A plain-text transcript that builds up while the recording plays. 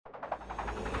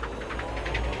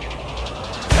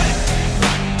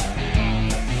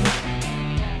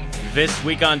This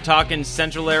week on Talkin'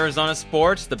 Central Arizona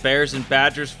Sports, the Bears and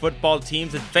Badgers football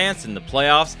teams advance in the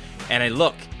playoffs and a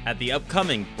look at the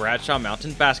upcoming Bradshaw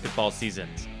Mountain basketball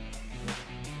seasons.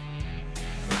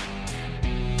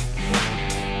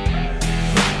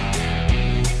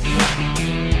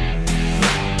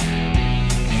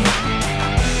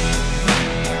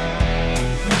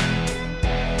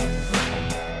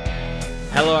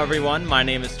 Hello everyone, my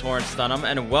name is Torrance Dunham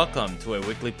and welcome to a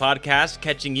weekly podcast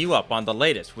catching you up on the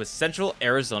latest with Central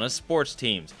Arizona sports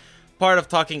teams. Part of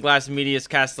Talking Glass Media's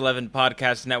Cast 11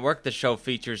 podcast network, the show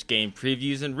features game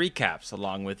previews and recaps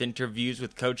along with interviews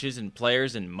with coaches and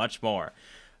players and much more.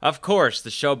 Of course,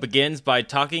 the show begins by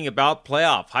talking about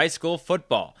playoff high school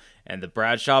football and the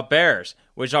Bradshaw Bears,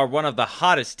 which are one of the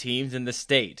hottest teams in the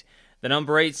state. The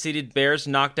number 8 seeded Bears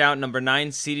knocked out number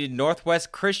 9 seeded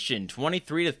Northwest Christian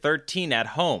 23-13 at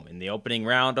home in the opening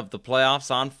round of the playoffs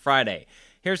on Friday.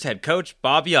 Here's head coach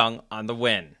Bob Young on the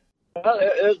win. Well,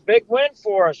 it was a big win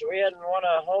for us. We hadn't won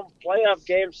a home playoff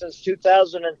game since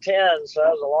 2010, so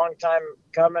that was a long time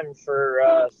coming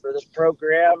for this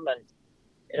program,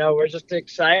 and we're just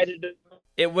excited.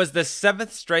 It was the 7th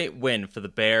straight win for the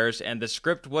Bears, and the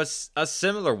script was a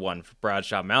similar one for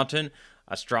Bradshaw Mountain.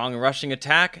 A strong rushing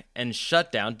attack and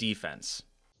shutdown defense.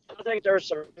 I think there were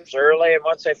some early, and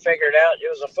once they figured out it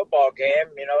was a football game,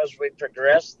 as we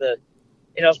progressed,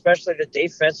 especially the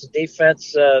defense. The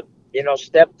defense,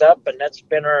 stepped up, and that's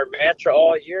been our mantra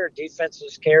all year. Defense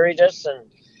has carried us,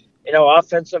 and,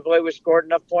 offensively we scored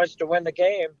enough points to win the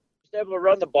game. Just able to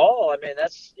run the ball. I mean,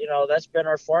 that's been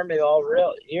our formula all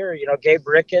real year. Gabe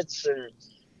Ricketts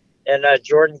and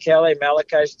Jordan Kelly,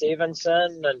 Malachi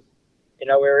Stevenson, and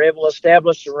we were able to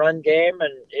establish the run game,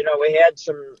 and, we had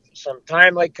some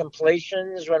timely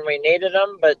completions when we needed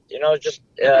them, but,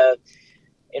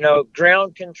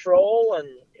 ground control, and,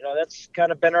 that's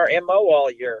kind of been our MO all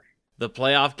year. The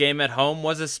playoff game at home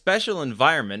was a special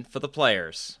environment for the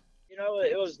players.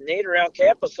 It was neat around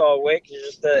campus all week.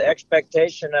 Just the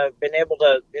expectation of being able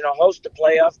to, host a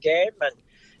playoff game,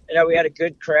 and, we had a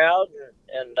good crowd,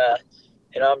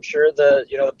 and I'm sure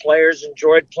the players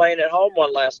enjoyed playing at home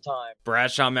one last time.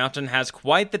 Bradshaw Mountain has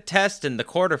quite the test in the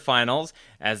quarterfinals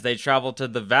as they travel to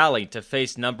the Valley to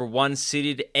face number 1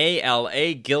 seeded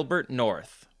ALA Gilbert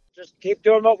North. Just keep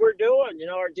doing what we're doing.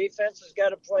 Our defense has got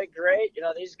to play great.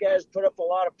 These guys put up a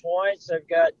lot of points. They've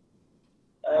got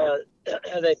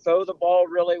they throw the ball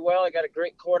really well. They got a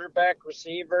great quarterback,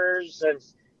 receivers, and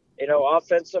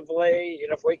offensively,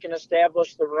 if we can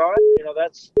establish the run,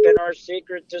 that's been our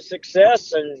secret to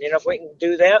success. And, if we can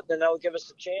do that, then that'll give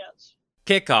us a chance.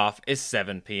 Kickoff is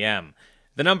 7 p.m.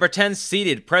 The number 10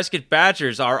 seeded Prescott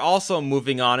Badgers are also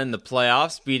moving on in the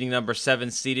playoffs, beating number 7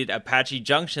 seeded Apache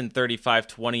Junction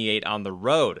 35-28 on the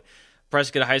road.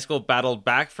 Prescott High School battled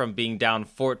back from being down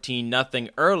 14-0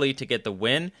 early to get the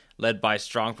win, led by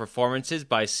strong performances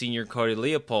by senior Cody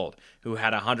Leopold, who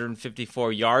had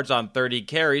 154 yards on 30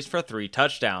 carries for 3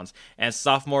 touchdowns, and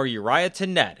sophomore Uriah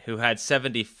Tennett, who had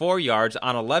 74 yards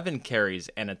on 11 carries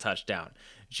and a touchdown.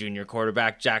 Junior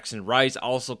quarterback Jackson Rice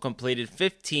also completed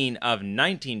 15 of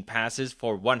 19 passes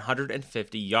for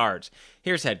 150 yards.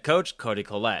 Here's head coach Cody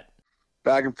Collette.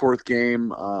 Back and forth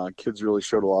game. Kids really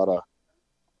showed a lot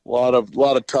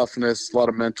of toughness, a lot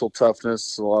of mental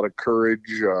toughness, a lot of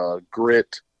courage,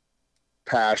 grit,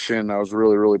 passion. I was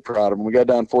really, really proud of them. We got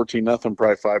down 14-0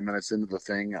 probably 5 minutes into the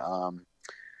thing.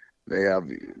 They have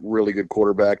really good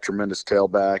quarterback, tremendous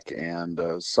tailback,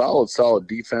 and solid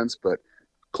defense, but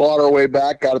clawed our way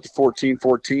back, got it to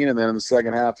 14-14, and then in the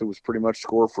second half it was pretty much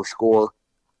score for score.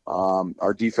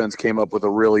 Our defense came up with a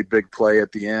really big play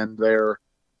at the end there.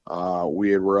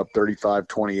 We were up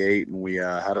 35-28, and we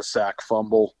had a sack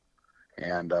fumble,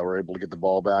 and were able to get the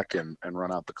ball back and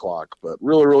run out the clock. But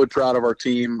really, really proud of our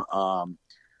team.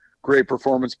 Great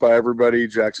performance by everybody.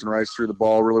 Jackson Rice threw the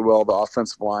ball really well. The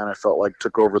offensive line, I felt like,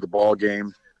 took over the ball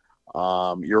game.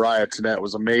 Uriah Tennett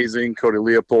was amazing. Cody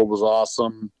Leopold was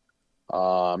awesome.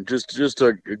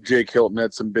 Jake Hilton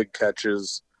had some big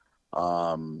catches.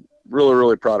 Really,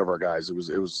 really proud of our guys. It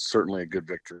was certainly a good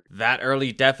victory. That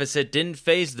early deficit didn't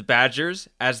faze the Badgers,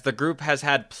 as the group has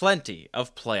had plenty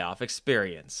of playoff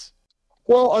experience.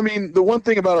 Well, I mean, the one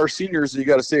thing about our seniors that you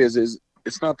got to say is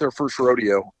it's not their first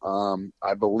rodeo.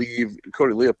 I believe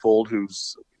Cody Leopold,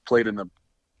 who's played in the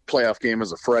playoff game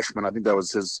as a freshman, I think that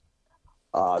was his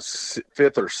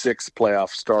 5th or 6th playoff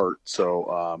start.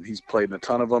 So he's played in a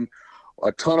ton of them.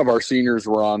 A ton of our seniors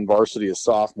were on varsity as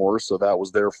sophomores, so that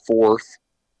was their 4th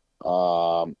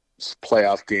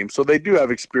playoff game. So they do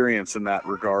have experience in that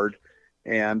regard.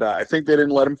 And I think they didn't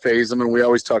let them phase them. And we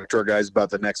always talk to our guys about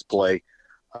the next play.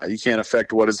 You can't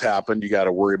affect what has happened. You got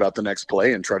to worry about the next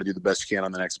play and try to do the best you can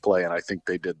on the next play, and I think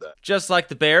they did that. Just like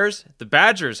the Bears, the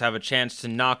Badgers have a chance to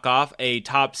knock off a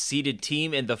top-seeded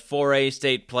team in the 4A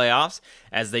state playoffs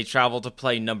as they travel to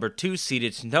play number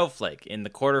 2-seeded Snowflake in the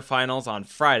quarterfinals on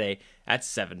Friday at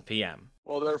 7 p.m.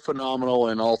 Well, they're phenomenal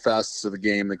in all facets of the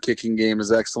game. The kicking game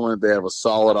is excellent. They have a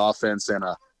solid offense and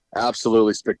a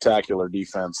absolutely spectacular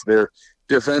defense.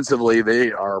 Defensively,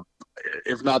 they are,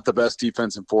 if not the best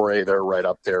defense in 4A, they're right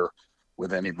up there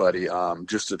with anybody.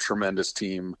 Just a tremendous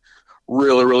team.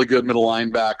 Really, really good middle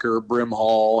linebacker, Brim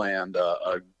Hall, and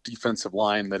a defensive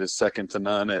line that is second to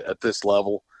none at this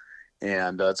level.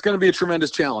 And it's going to be a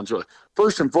tremendous challenge.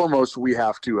 First and foremost, we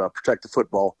have to protect the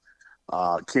football.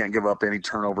 Can't give up any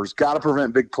turnovers. Got to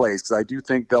prevent big plays, because I do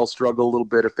think they'll struggle a little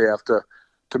bit if they have to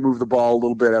move the ball a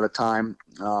little bit at a time.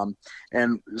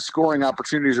 And scoring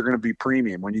opportunities are going to be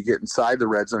premium. When you get inside the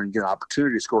red zone and get an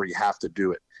opportunity to score, you have to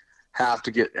do it. Have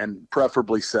to get, and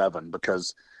preferably 7,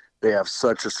 because they have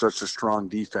such a strong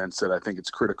defense that I think it's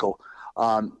critical.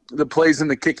 The plays in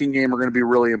the kicking game are going to be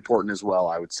really important as well,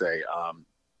 I would say,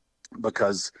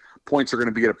 because points are going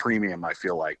to be at a premium, I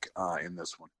feel like, in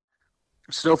this one.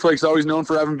 Snowflake's always known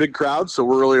for having big crowds, so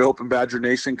we're really hoping Badger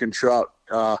Nation can show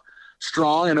out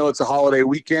strong. I know it's a holiday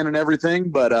weekend and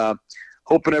everything, but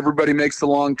hoping everybody makes the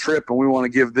long trip, and we want to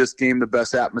give this game the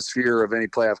best atmosphere of any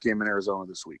playoff game in Arizona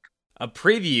this week. A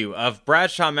preview of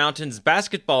Bradshaw Mountain's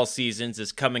basketball seasons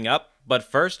is coming up, but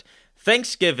first,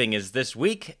 Thanksgiving is this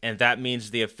week, and that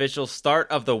means the official start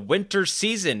of the winter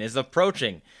season is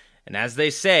approaching. And as they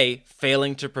say,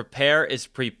 failing to prepare is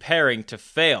preparing to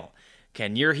fail.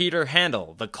 Can your heater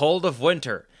handle the cold of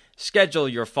winter? Schedule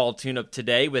your fall tune-up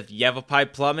today with Yavapai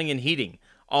Plumbing and Heating.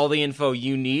 All the info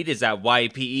you need is at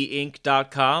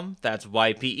ypeinc.com. That's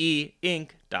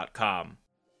ypeinc.com.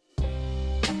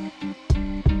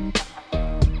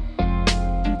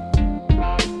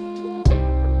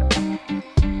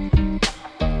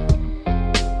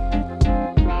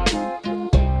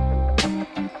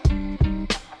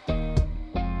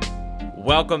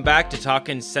 Welcome back to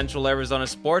Talkin' Central Arizona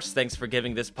Sports. Thanks for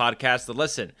giving this podcast a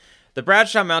listen. The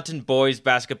Bradshaw Mountain boys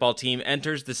basketball team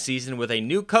enters the season with a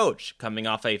new coach, coming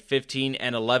off a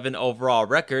 15-11 overall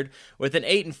record with an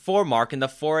 8-4 mark in the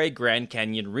 4A Grand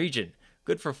Canyon region.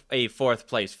 Good for a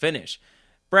fourth-place finish.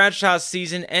 Bradshaw's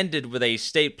season ended with a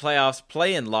state playoffs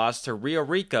play-in loss to Rio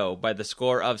Rico by the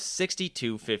score of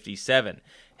 62-57.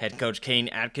 Head coach Kane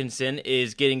Atkinson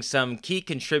is getting some key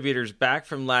contributors back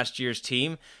from last year's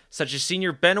team, such as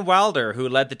senior Ben Wilder, who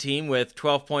led the team with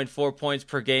 12.4 points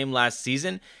per game last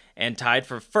season, and tied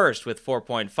for first with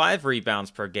 4.5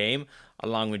 rebounds per game,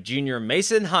 along with junior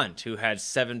Mason Hunt, who had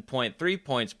 7.3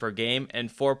 points per game and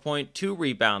 4.2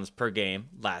 rebounds per game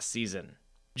last season.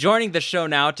 Joining the show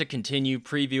now to continue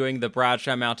previewing the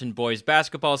Bradshaw Mountain boys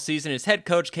basketball season is head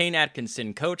coach Kane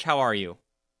Atkinson. Coach, how are you?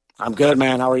 I'm good,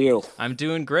 man. How are you? I'm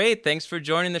doing great. Thanks for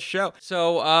joining the show.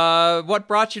 So, what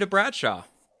brought you to Bradshaw?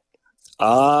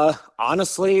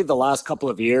 Honestly, the last couple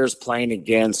of years playing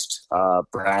against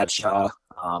Bradshaw,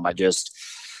 I just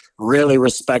really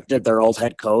respected their old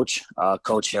head coach,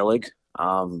 Coach Hillig.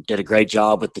 Did a great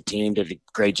job with the team, did a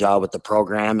great job with the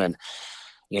program. And,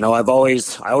 you know, I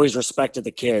always respected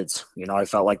the kids. You know, I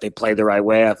felt like they played the right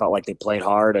way. I felt like they played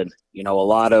hard. And, you know, a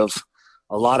lot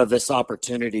of this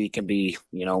opportunity can be,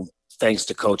 you know, thanks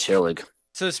to Coach Hillig.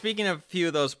 So speaking of a few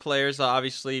of those players,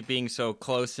 obviously being so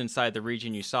close inside the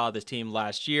region, you saw the team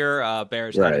last year.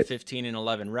 Bears had a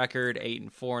 15-11 record,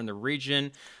 8-4 in the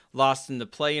region, lost in the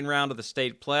play-in round of the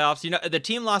state playoffs. You know, the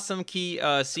team lost some key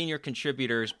senior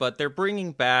contributors, but they're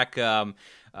bringing back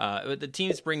the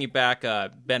team's bringing back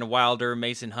Ben Wilder,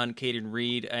 Mason Hunt, Caden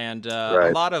Reed, and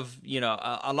a lot of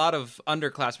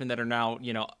underclassmen that are now,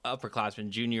 you know, upperclassmen,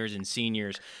 juniors and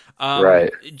seniors.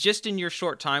 Just in your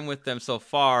short time with them so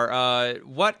far,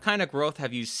 what kind of growth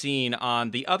have you seen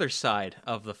on the other side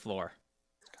of the floor?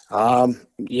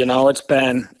 You know, it's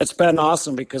been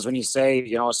awesome, because when you say,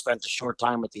 you know, I spent a short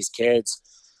time with these kids,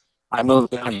 I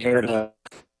moved down here to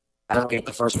get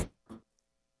the first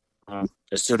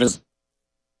as soon as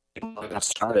I got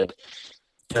started.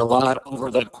 Did a lot over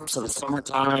the course of the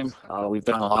summertime. We've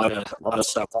done a lot of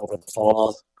stuff over the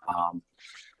fall.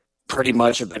 Pretty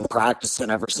much have been practicing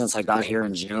ever since I got here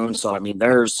in June. So I mean,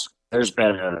 there's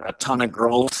been a ton of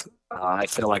growth. I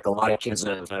feel like a lot of kids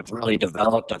have really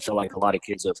developed. I feel like a lot of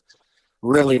kids have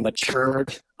really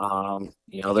matured.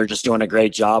 You know, they're just doing a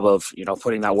great job of, you know,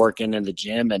 putting that work in the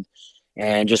gym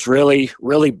and just really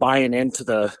buying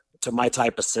into my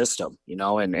type of system, you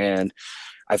know, and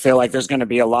I feel like there's going to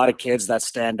be a lot of kids that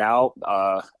stand out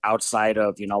outside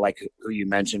of, you know, like who you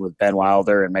mentioned with Ben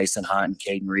Wilder and Mason Hunt and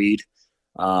Caden Reed.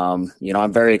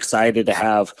 I'm very excited to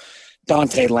have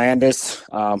Dante Landis,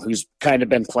 who's kind of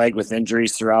been plagued with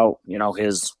injuries throughout,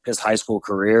 his high school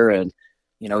career. And,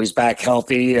 he's back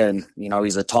healthy and,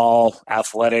 he's a tall,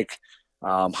 athletic,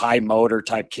 high motor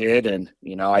type kid. And,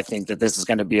 I think that this is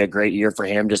going to be a great year for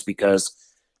him just because,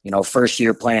 first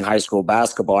year playing high school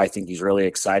basketball, I think he's really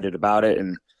excited about it.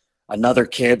 And another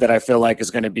kid that I feel like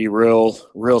is going to be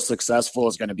real successful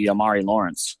is going to be Amari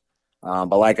Lawrence.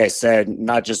 But like I said,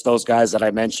 not just those guys that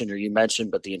I mentioned or you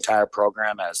mentioned, but the entire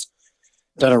program has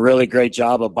done a really great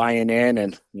job of buying in,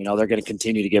 and they're going to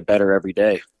continue to get better every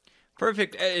day.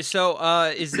 Perfect. So,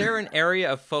 is there an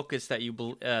area of focus that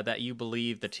you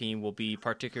believe the team will be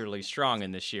particularly strong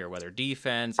in this year? Whether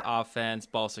defense, offense,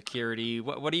 ball security,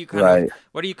 what do you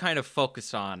kind of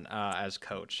focus on as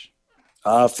coach?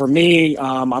 For me,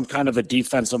 I'm kind of a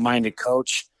defensive-minded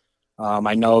coach.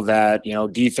 I know that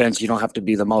defense, you don't have to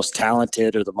be the most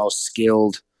talented or the most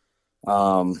skilled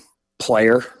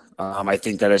player. I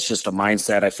think that it's just a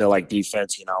mindset. I feel like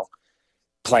defense,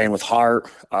 playing with heart,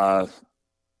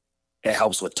 it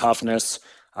helps with toughness.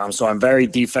 So I'm very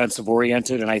defensive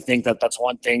oriented. And I think that that's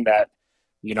one thing that,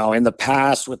 in the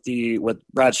past with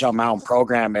Bradshaw Mountain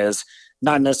program is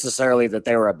not necessarily that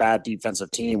they were a bad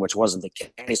defensive team, which wasn't the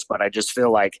case, but I just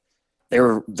feel like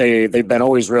they've been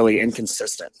always really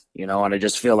inconsistent, and I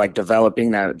just feel like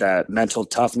developing that mental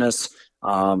toughness,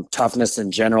 toughness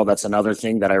in general. That's another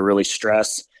thing that I really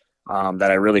stress,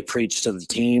 that I really preach to the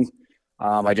team.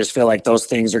 I just feel like those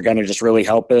things are going to just really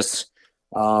help us,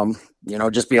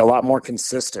 just be a lot more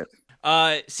consistent.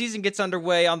 Season gets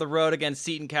underway on the road against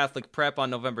Seton Catholic Prep on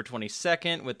November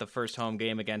 22nd with the first home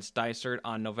game against Dysart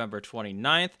on November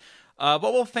 29th. What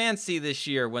will fans see this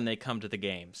year when they come to the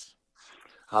games?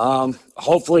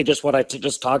 Hopefully just what I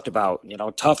just talked about,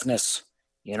 toughness.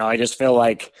 I just feel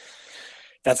like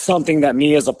that's something that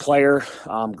me as a player,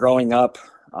 growing up,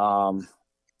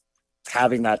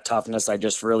 having that toughness, I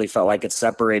just really felt like it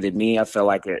separated me. I feel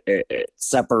like it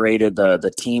separated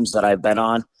the teams that I've been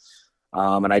on.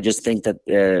 And I just think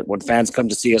that when fans come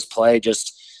to see us play,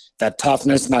 just that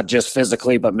toughness, not just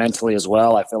physically, but mentally as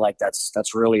well. I feel like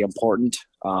that's really important.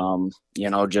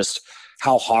 Just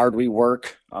how hard we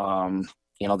work,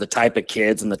 the type of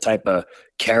kids and the type of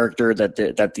character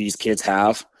that these kids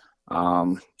have.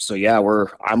 So yeah,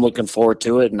 I'm looking forward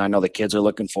to it, and I know the kids are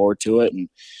looking forward to it. And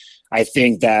I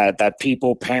think that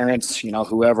people, parents,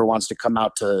 whoever wants to come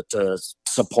out to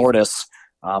support us,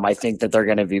 I think that they're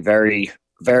going to be very,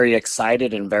 very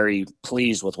excited and very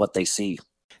pleased with what they see.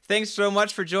 Thanks so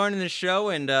much for joining the show,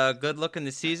 and good luck in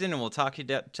the season, and we'll talk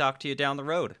to you down the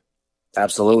road.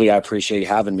 Absolutely. I appreciate you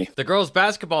having me. The girls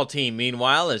basketball team,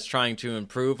 meanwhile, is trying to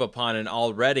improve upon an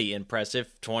already impressive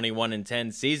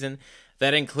 21-10 season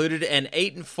that included an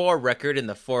 8-4 record in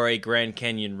the 4A Grand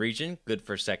Canyon region, good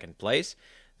for second place.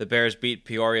 The Bears beat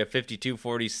Peoria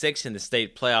 52-46 in the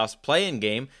state playoffs play-in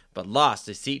game, but lost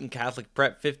to Seton Catholic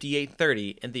Prep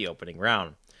 58-30 in the opening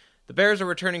round. The Bears are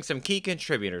returning some key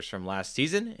contributors from last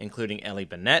season, including Ellie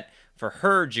Bennett for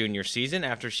her junior season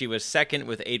after she was second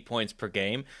with 8 points per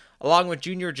game, along with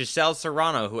junior Giselle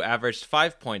Serrano, who averaged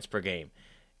 5 points per game.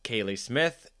 Kaylee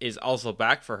Smith is also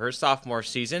back for her sophomore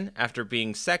season after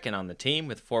being second on the team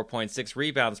with 4.6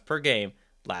 rebounds per game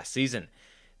last season.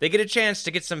 They get a chance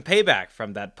to get some payback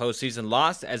from that postseason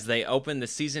loss as they open the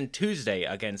season Tuesday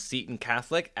against Seton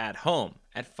Catholic at home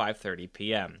at 5:30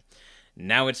 p.m.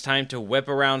 Now it's time to whip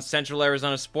around Central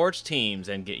Arizona sports teams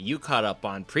and get you caught up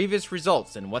on previous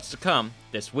results and what's to come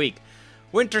this week.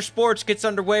 Winter sports gets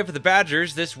underway for the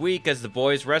Badgers this week as the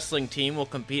boys wrestling team will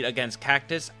compete against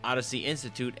Cactus, Odyssey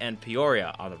Institute, and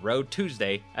Peoria on the road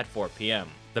Tuesday at 4 p.m.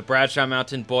 The Bradshaw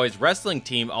Mountain boys wrestling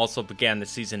team also began the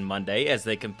season Monday as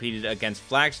they competed against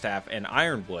Flagstaff and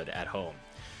Ironwood at home.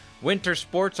 Winter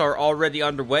sports are already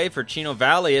underway for Chino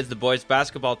Valley as the boys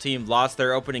basketball team lost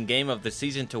their opening game of the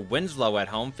season to Winslow at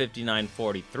home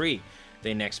 59-43.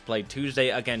 They next play Tuesday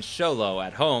against Show Low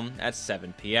at home at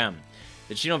 7 p.m.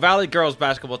 The Chino Valley girls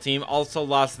basketball team also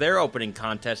lost their opening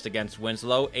contest against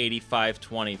Winslow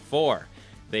 85-24.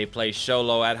 They play Show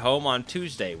Low at home on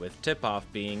Tuesday, with tip-off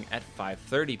being at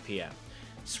 5:30 p.m.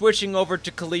 Switching over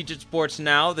to collegiate sports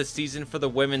now, the season for the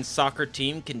women's soccer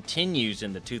team continues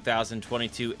in the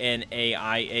 2022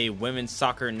 NAIA Women's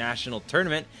Soccer National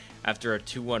Tournament after a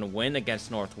 2-1 win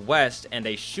against Northwest and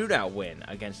a shootout win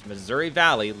against Missouri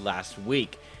Valley last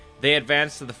week. They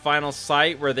advance to the final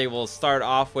site where they will start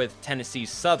off with Tennessee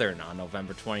Southern on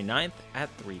November 29th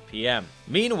at 3 p.m.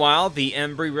 Meanwhile, the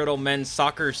Embry-Riddle men's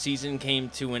soccer season came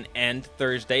to an end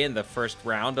Thursday in the first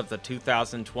round of the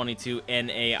 2022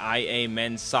 NAIA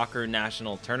Men's Soccer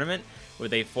National Tournament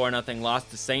with a 4-0 loss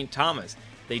to St. Thomas.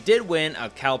 They did win a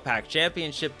CalPAC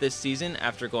championship this season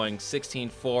after going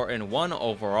 16-4-1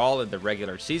 overall in the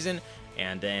regular season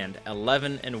and an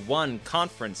 11-1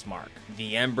 conference mark.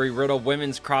 The Embry-Riddle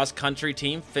women's cross-country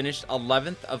team finished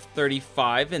 11th of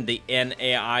 35 in the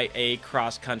NAIA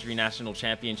Cross-Country National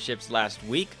Championships last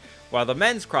week, while the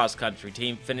men's cross-country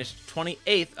team finished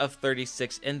 28th of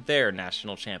 36 in their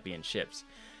national championships.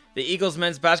 The Eagles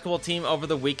men's basketball team over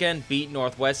the weekend beat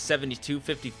Northwest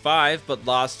 72-55, but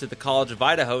lost to the College of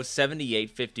Idaho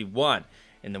 78-51.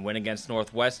 In the win against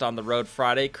Northwest on the road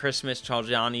Friday, Christmas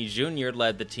Chaljani Jr.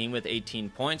 led the team with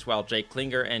 18 points, while Jake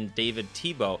Klinger and David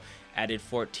Tebow added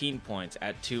 14 points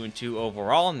at 2-2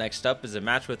 overall. Next up is a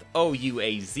match with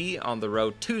OUAZ on the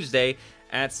road Tuesday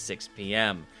at 6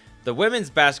 p.m. The women's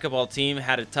basketball team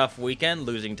had a tough weekend,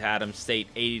 losing to Adams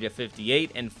State 80-58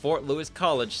 and Fort Lewis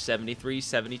College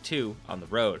 73-72 on the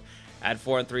road. At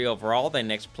 4-3 overall, they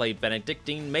next play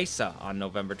Benedictine Mesa on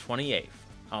November 28th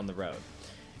on the road.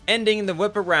 Ending the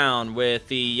whip around with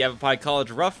the Yavapai College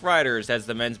Rough Riders as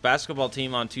the men's basketball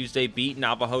team on Tuesday beat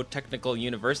Navajo Technical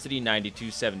University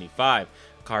 92-75.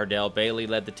 Cardell Bailey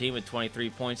led the team with 23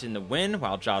 points in the win,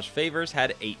 while Josh Favors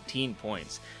had 18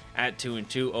 points. At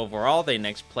 2-2 overall, they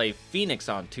next play Phoenix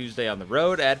on Tuesday on the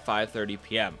road at 5:30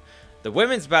 p.m. The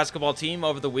women's basketball team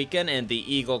over the weekend in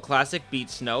the Eagle Classic beat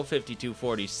Snow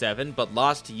 52-47, but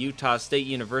lost to Utah State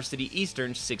University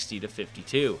Eastern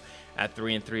 60-52. At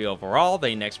 3-3 overall,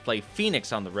 they next play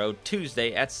Phoenix on the road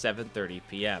Tuesday at 7:30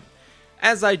 p.m.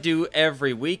 As I do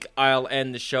every week, I'll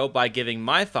end the show by giving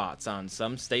my thoughts on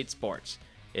some state sports.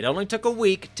 It only took a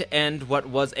week to end what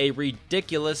was a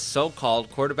ridiculous so-called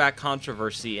quarterback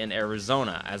controversy in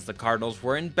Arizona, as the Cardinals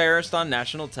were embarrassed on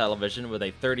national television with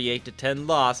a 38-10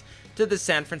 loss to the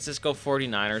San Francisco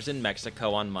 49ers in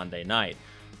Mexico on Monday night.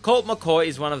 Colt McCoy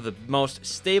is one of the most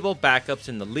stable backups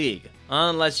in the league,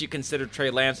 unless you consider Trey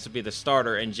Lance to be the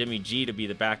starter and Jimmy G to be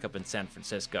the backup in San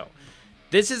Francisco.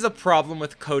 This is a problem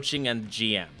with coaching and the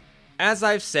GM. As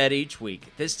I've said each week,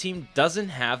 this team doesn't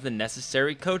have the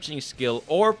necessary coaching skill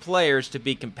or players to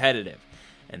be competitive,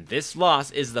 and this loss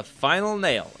is the final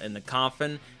nail in the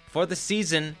coffin for the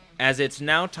season, as it's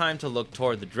now time to look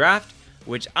toward the draft,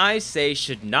 which I say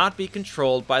should not be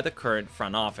controlled by the current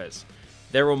front office.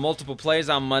 There were multiple plays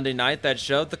on Monday night that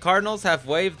showed the Cardinals have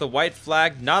waved the white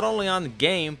flag not only on the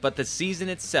game, but the season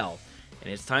itself,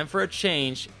 and it's time for a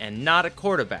change and not a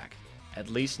quarterback, at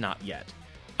least not yet.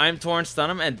 I'm Torrance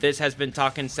Dunham, and this has been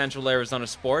Talkin' Central Arizona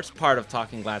Sports, part of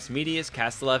Talking Glass Media's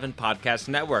Cast 11 podcast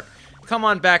network. Come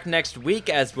on back next week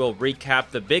as we'll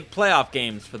recap the big playoff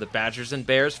games for the Badgers and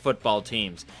Bears football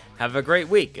teams. Have a great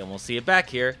week, and we'll see you back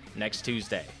here next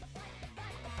Tuesday.